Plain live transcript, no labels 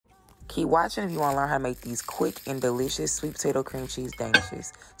Keep watching if you want to learn how to make these quick and delicious sweet potato cream cheese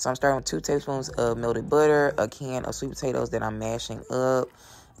Danishes. So I'm starting with 2 tablespoons of melted butter, a can of sweet potatoes that I'm mashing up.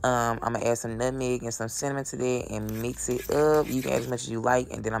 I'm going to add some nutmeg and some cinnamon to that and mix it up. You can add as much as you like.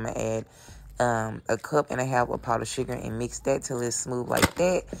 And then I'm going to add a cup and a half of powdered sugar and mix that till it's smooth like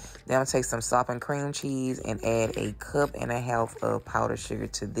that. Then I'm going to take some softened cream cheese and add a cup and a half of powdered sugar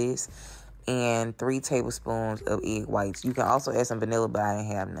to this. And 3 tablespoons of egg whites. You can also add some vanilla, but I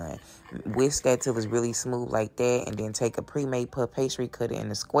didn't have none. Whisk that till it's really smooth like that. And then take a pre-made puff pastry, cut it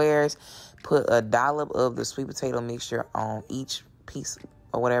into squares. Put a dollop of the sweet potato mixture on each piece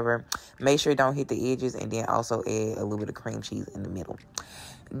or whatever. Make sure it don't hit the edges. And then also add a little bit of cream cheese in the middle.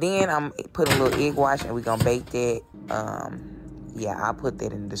 Then I'm putting a little egg wash and we're going to bake that. Yeah, I'll put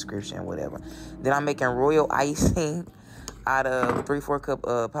that in the description, whatever. Then I'm making royal icing out of 3/4 cup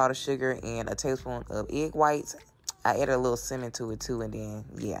of powdered sugar and a tablespoon of egg whites. I added a little cinnamon to it too, and then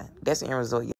yeah, that's the end result.